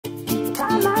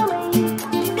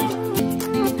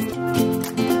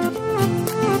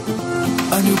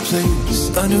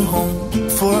a new home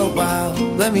for a while.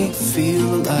 Let me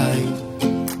feel alive.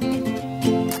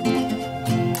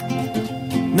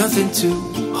 Nothing to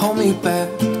hold me back.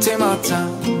 Take my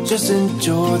time, just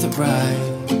enjoy the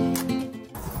ride.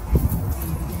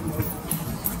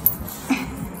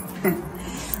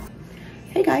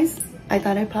 Hey guys, I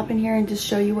thought I'd pop in here and just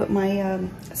show you what my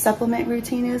supplement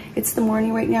routine is. It's the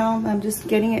morning right now. I'm just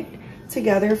getting it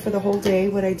together for the whole day.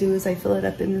 What I do is I fill it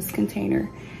up in this container,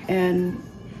 and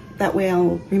that way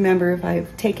I'll remember if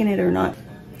I've taken it or not.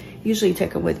 Usually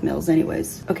take it with meals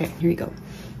anyways. Okay, here you go.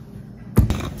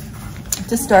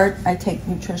 To start, I take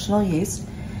nutritional yeast.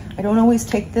 I don't always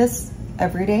take this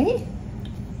every day.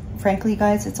 Frankly,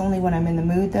 guys, it's only when I'm in the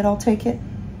mood that I'll take it.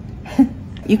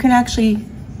 You can actually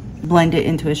blend it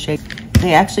into a shake.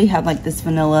 They actually have like this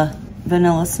vanilla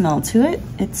smell to it.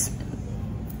 It's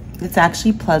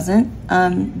actually pleasant.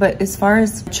 But as far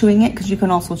as chewing it, because you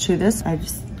can also chew this, I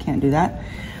just can't do that.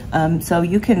 So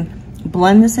you can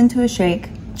blend this into a shake,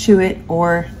 chew it,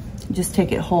 or just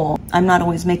take it whole. I'm not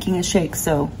always making a shake,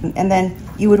 so. And then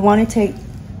you would want to take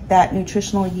that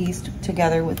nutritional yeast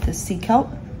together with the sea kelp.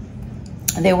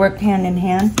 They work hand in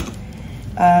hand,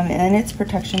 and it's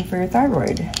protection for your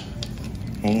thyroid.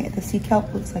 Okay, the sea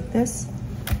kelp looks like this.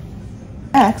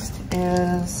 Next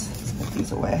is, let's put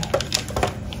these away,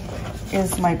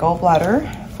 is my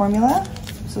gallbladder formula.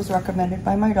 This was recommended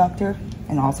by my doctor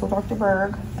and also Dr.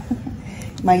 Berg.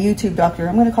 My YouTube doctor.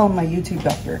 I'm going to call him my YouTube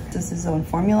doctor. This is his own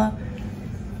formula.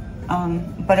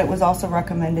 But it was also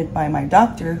recommended by my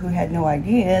doctor, who had no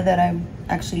idea that I'm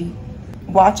actually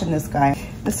watching this guy.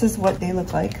 This is what they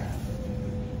look like.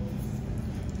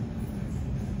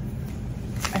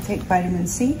 I take vitamin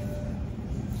C.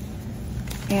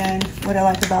 And what I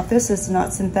like about this is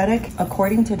not synthetic.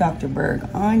 According to Dr. Berg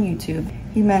on YouTube,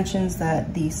 he mentions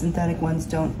that the synthetic ones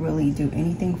don't really do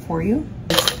anything for you.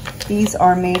 These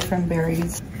are made from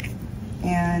berries,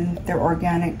 and they're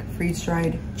organic,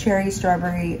 freeze-dried cherry,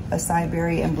 strawberry, acai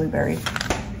berry, and blueberry.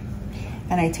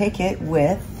 And I take it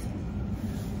with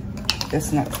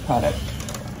this next product.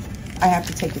 I have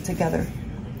to take it together.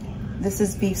 This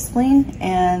is beef spleen,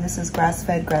 and this is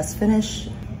grass-fed, grass-finished.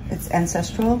 It's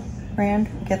Ancestral brand.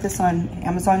 Get this on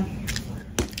Amazon.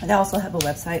 They also have a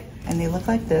website, and they look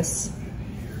like this.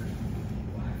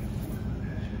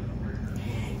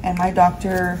 And my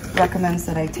doctor recommends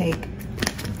that I take,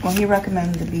 well, he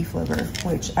recommended the beef liver,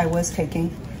 which I was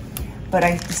taking, but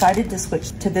I decided to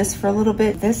switch to this for a little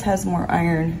bit. This has more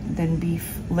iron than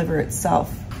beef liver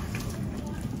itself.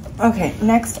 Okay,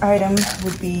 next item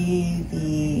would be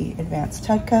the Advanced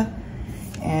TUDCA,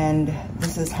 and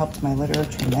this has helped my liver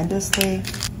tremendously.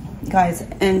 Guys,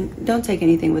 and don't take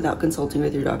anything without consulting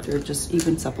with your doctor, just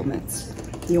even supplements.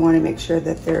 You want to make sure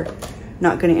that they're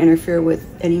not going to interfere with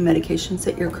any medications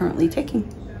that you're currently taking.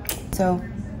 So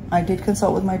I did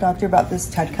consult with my doctor about this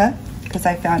TUDCA, because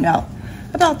I found out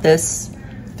about this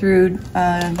through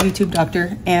YouTube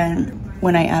doctor, and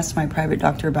when I asked my private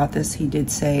doctor about this, he did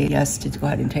say yes to go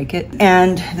ahead and take it.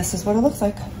 And this is what it looks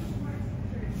like.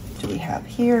 What do we have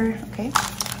here? Okay,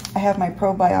 I have my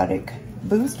probiotic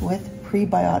boost with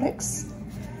prebiotics,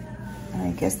 and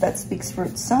I guess that speaks for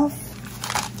itself.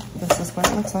 This is what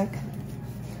it looks like.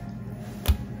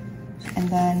 And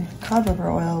then cod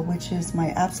liver oil, which is my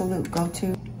absolute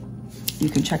go-to. You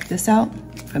can check this out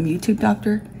from YouTube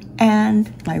doctor,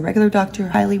 and my regular doctor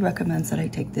highly recommends that I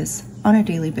take this on a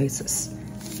daily basis.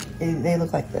 They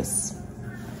look like this.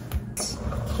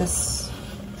 This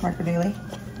Marker Daily,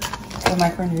 the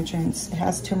micronutrients. It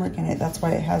has turmeric in it, that's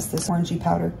why it has this orangey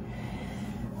powder.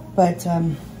 But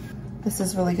this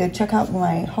is really good. Check out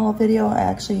my haul video. I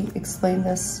actually explained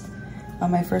this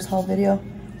on my first haul video,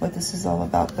 what this is all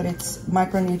about, but it's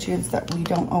micronutrients that we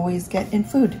don't always get in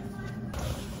food.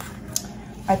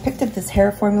 I picked up this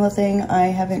hair formula thing. I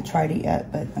haven't tried it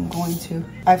yet, but I'm going to.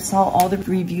 I saw all the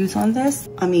reviews on this.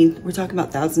 I mean, we're talking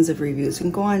about thousands of reviews. You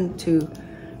can go on to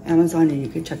Amazon and you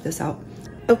can check this out.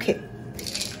 Okay.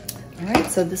 All right,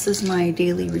 so this is my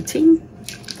daily routine.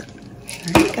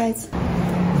 All right, guys.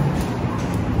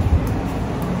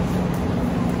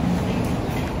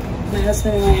 My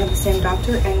husband and I have the same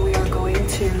doctor, and we are going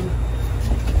to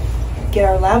get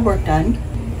our lab work done.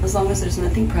 As long as there's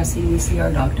nothing pressing, we see our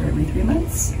doctor every 3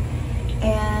 months.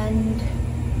 And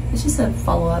it's just a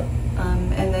follow-up,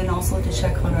 and then also to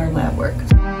check on our lab work.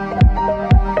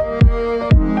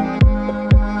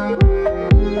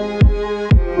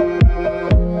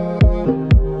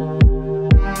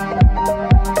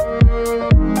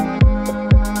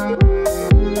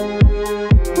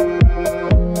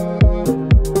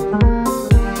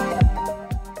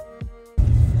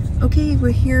 Okay, we're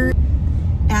here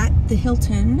at the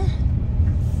Hilton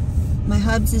my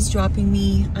hubs is dropping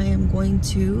me. I am going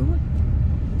to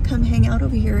come hang out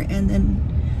over here, and then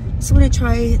just want to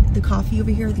try the coffee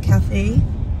over here at the cafe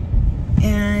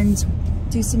and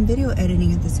do some video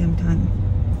editing at the same time.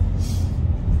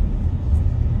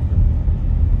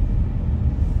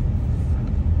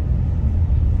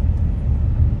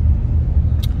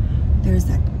 There's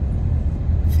that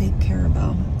fake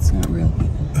carabao. It's not real,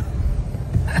 people.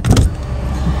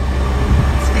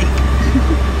 It's fake.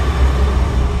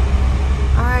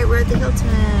 All right, we're at the Hilton.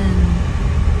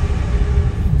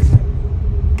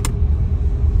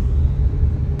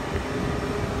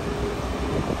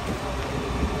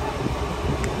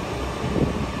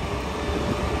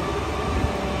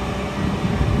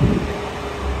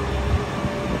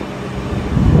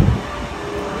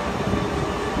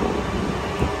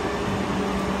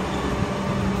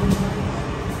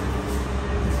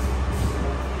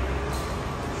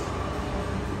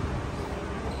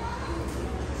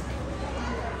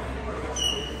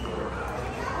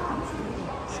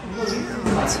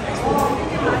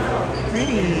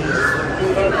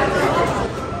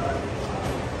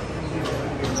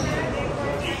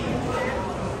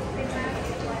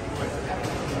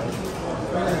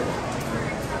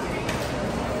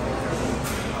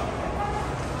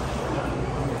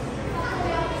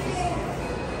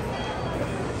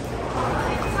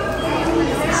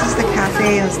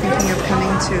 I was thinking of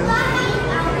coming to.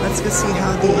 Let's go see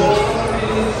how the.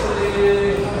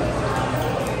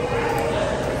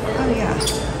 Oh yeah,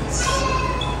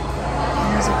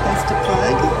 there's a place to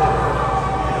plug.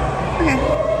 Okay,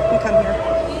 we'll come here.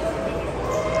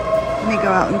 Let me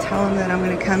go out and tell them that I'm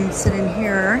going to come sit in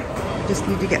here. I just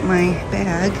need to get my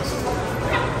bag.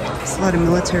 There's a lot of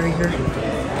military here.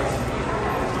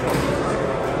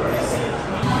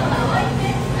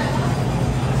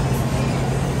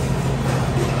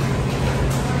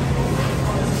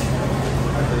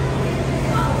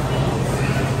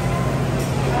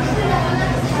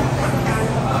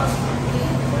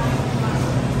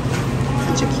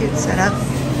 Cute setup,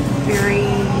 very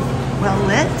well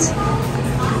lit,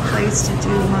 good place to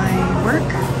do my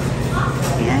work,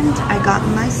 and I got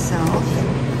myself,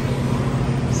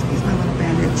 excuse my little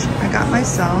bandage, I got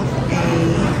myself a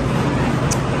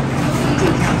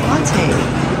decaf latte.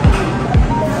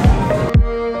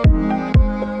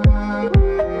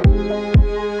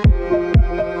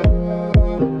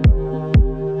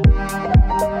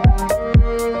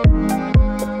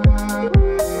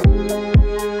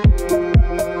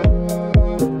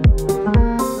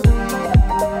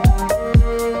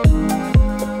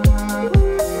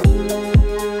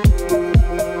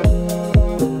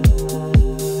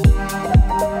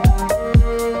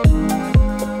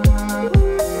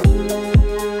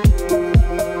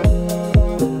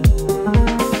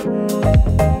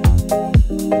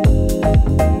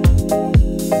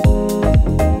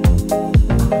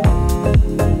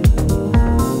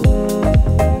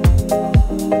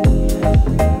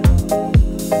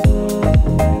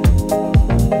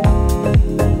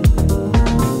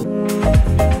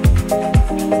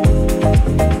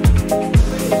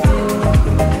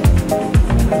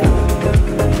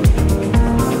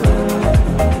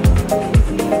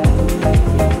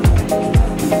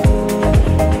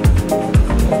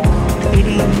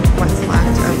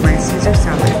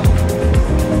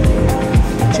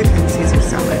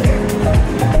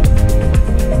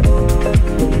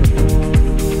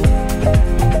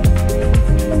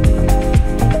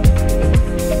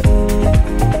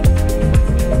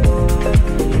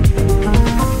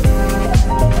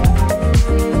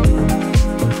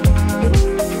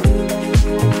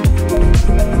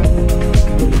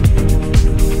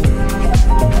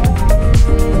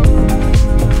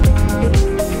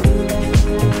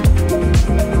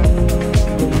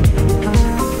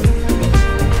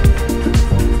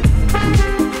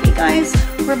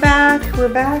 We're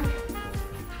back.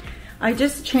 I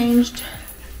just changed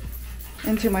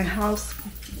into my house,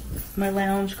 my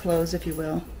lounge clothes, if you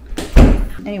will.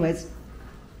 Anyways,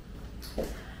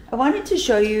 I wanted to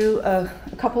show you a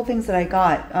couple things that I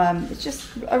got. It's just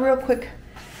a real quick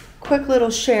little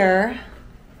share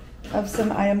of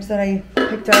some items that I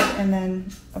picked up, and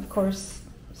then of course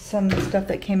some stuff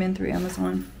that came in through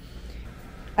Amazon.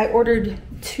 I ordered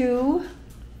 2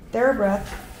 TheraBreath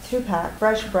 2-pack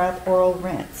Fresh Breath Oral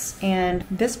Rinse, and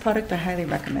this product I highly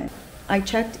recommend. I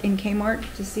checked in Kmart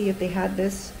to see if they had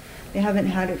this. They haven't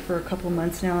had it for a couple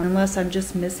months now, unless I'm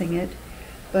just missing it.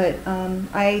 But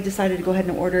I decided to go ahead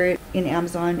and order it in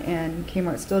Amazon, and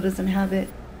Kmart still doesn't have it,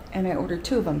 and I ordered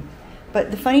 2 of them.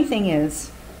 But the funny thing is,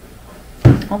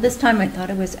 all this time I thought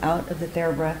I was out of the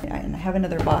TheraBreath, and I have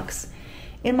another box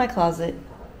in my closet.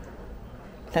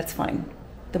 That's fine.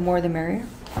 The more the merrier.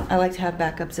 I like to have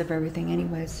backups of everything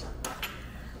anyways.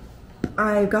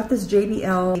 I got this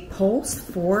JBL Pulse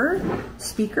 4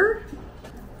 speaker.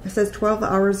 It says 12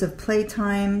 hours of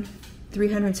playtime,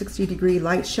 360-degree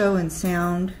light show and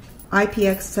sound,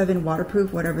 IPX7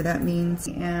 waterproof, whatever that means.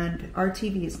 And our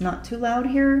TV is not too loud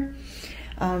here,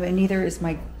 and neither is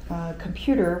my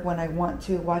computer. When I want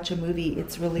to watch a movie,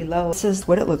 it's really low. This is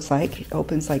what it looks like. It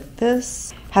opens like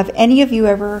this. Have any of you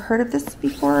ever heard of this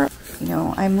before? You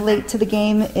know, I'm late to the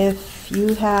game. If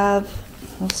you have,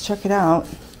 let's check it out.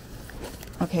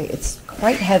 Okay, it's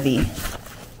quite heavy.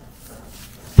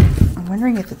 I'm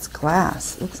wondering if it's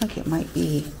glass. It looks like it might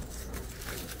be.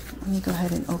 Let me go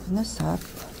ahead and open this up.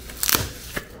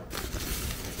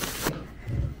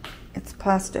 It's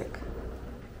plastic.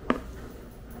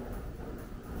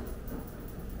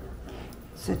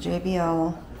 It's a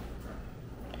JBL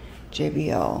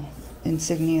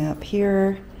insignia up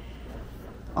here.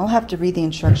 I'll have to read the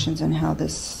instructions on how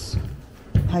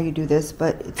you do this,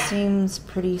 but it seems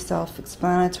pretty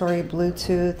self-explanatory.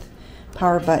 Bluetooth,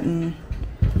 power button.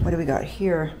 What do we got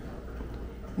here?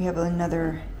 We have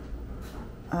another,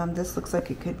 this looks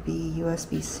like it could be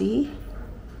USB-C,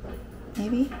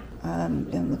 maybe.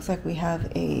 It looks like we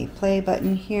have a play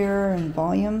button here and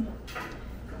volume.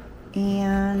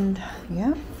 And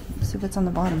yeah, let's see what's on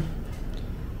the bottom.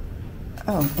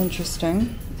 Oh,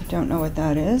 interesting. I don't know what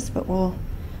that is, but we'll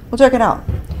check it out.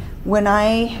 When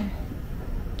I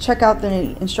check out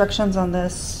the instructions on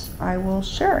this, I will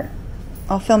share it.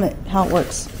 I'll film it, how it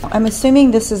works. I'm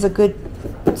assuming this is a good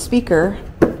speaker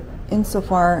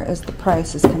insofar as the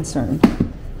price is concerned.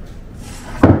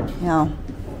 Now,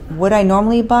 would I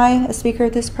normally buy a speaker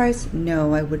at this price?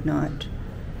 No, I would not.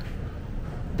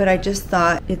 But I just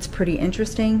thought it's pretty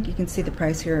interesting. You can see the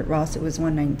price here at Ross. It was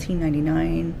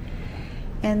 $119.99,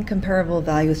 and comparable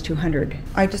value is $200.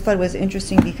 I just thought it was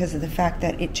interesting because of the fact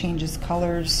that it changes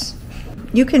colors.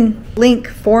 You can link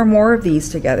 4 more of these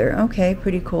together. Okay,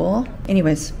 pretty cool.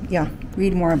 Anyways, yeah,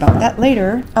 read more about that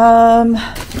later.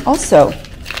 Also,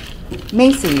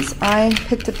 Macy's. I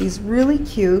picked up these really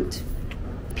cute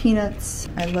Peanuts.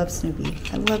 I love Snoopy.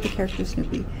 I love the character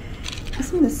Snoopy.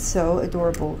 Isn't this so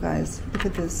adorable, guys? Look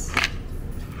at this.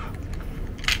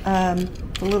 The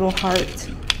little heart.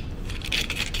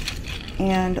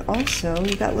 And also,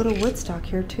 you got little Woodstock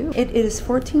here too. It is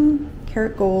 14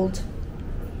 karat gold,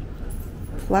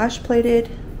 flash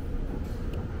plated,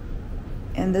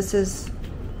 and this is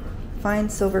fine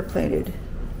silver plated.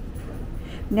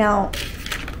 Now,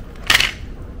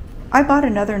 I bought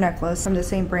another necklace from the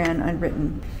same brand,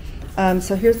 Unwritten.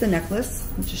 So here's the necklace.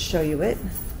 I'll just show you it.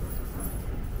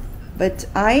 But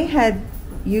I had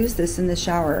used this in the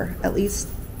shower at least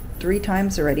 3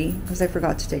 times already because I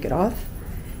forgot to take it off.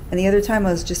 And the other time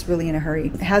I was just really in a hurry.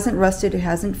 It hasn't rusted, it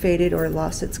hasn't faded or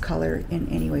lost its color in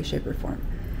any way, shape, or form.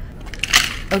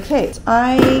 Okay,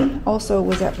 I also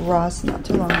was at Ross not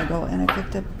too long ago and I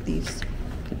picked up these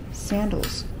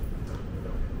sandals.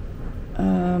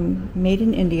 Made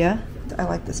in India. I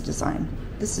like this design.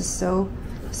 This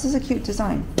is a cute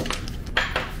design.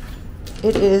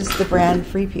 It is the brand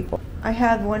Free People. I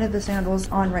have one of the sandals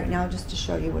on right now just to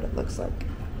show you what it looks like.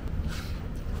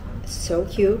 So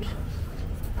cute.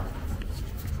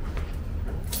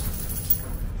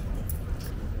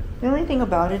 The only thing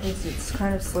about it is it's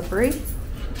kind of slippery.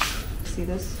 See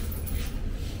this?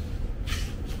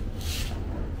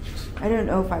 I don't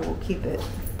know if I will keep it.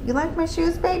 You like my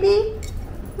shoes, baby?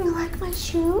 You like my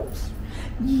shoes?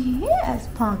 Yes,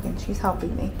 Pumpkin. She's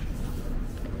helping me.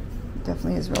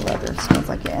 Definitely is real leather. Smells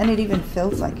like it. And it even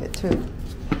feels like it too.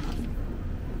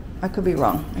 I could be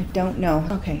wrong. I don't know.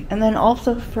 Okay. And then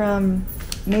also from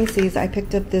Macy's, I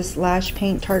picked up this Lash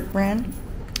Paint Tarte brand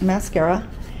mascara.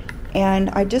 And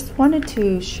I just wanted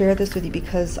to share this with you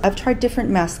because I've tried different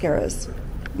mascaras.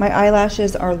 My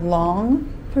eyelashes are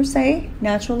long per se,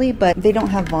 naturally, but they don't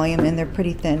have volume and they're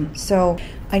pretty thin. So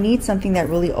I need something that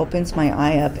really opens my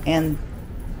eye up, and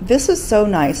this is so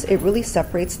nice. It really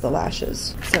separates the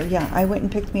lashes. So yeah, I went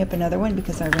and picked me up another one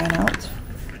because I ran out.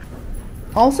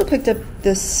 Also picked up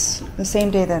this the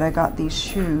same day that I got these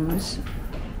shoes.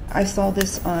 I saw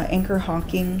this Anchor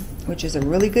Hawking, which is a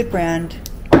really good brand.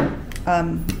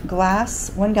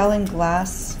 Glass, 1 gallon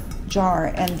glass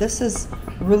jar, and this is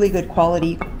really good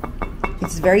quality.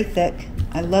 It's very thick.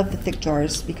 I love the thick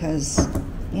jars because,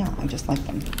 yeah, I just like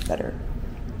them better.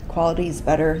 Quality is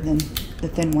better than the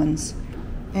thin ones.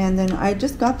 And then I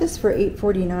just got this for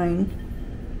 $8.49,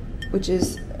 which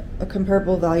is a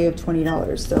comparable value of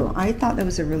 $20. So I thought that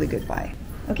was a really good buy.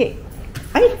 Okay,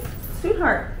 hi,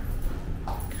 sweetheart.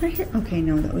 Can I hear? Okay,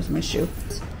 no, that was my shoe.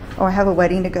 Oh, I have a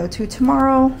wedding to go to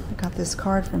tomorrow. I got this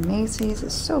card from Macy's.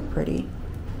 It's so pretty.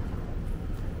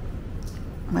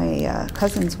 my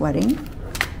cousin's wedding.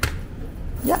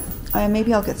 Yeah,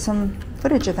 maybe I'll get some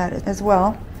footage of that as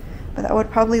well, but that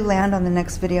would probably land on the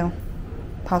next video,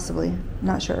 possibly,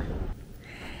 not sure.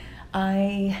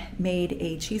 I made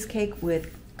a cheesecake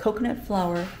with coconut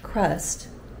flour crust.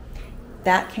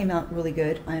 That came out really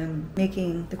good. I'm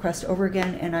making the crust over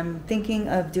again, and I'm thinking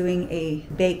of doing a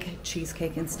bake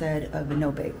cheesecake instead of a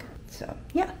no bake. So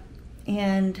yeah,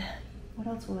 and what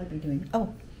else will I be doing?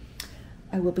 Oh,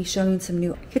 I will be showing some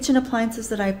new kitchen appliances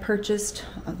that I purchased.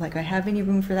 Like I have any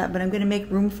room for that, but I'm gonna make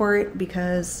room for it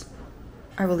because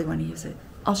I really wanna use it.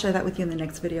 I'll share that with you in the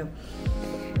next video.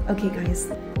 Okay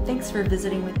guys, thanks for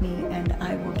visiting with me, and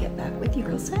I will get back with you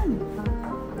real soon.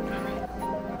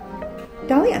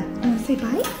 Dahlia, you wanna say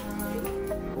bye?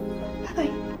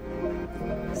 Bye-bye.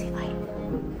 Say bye.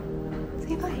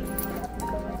 Say bye.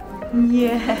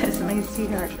 Yes, my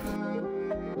sweetheart.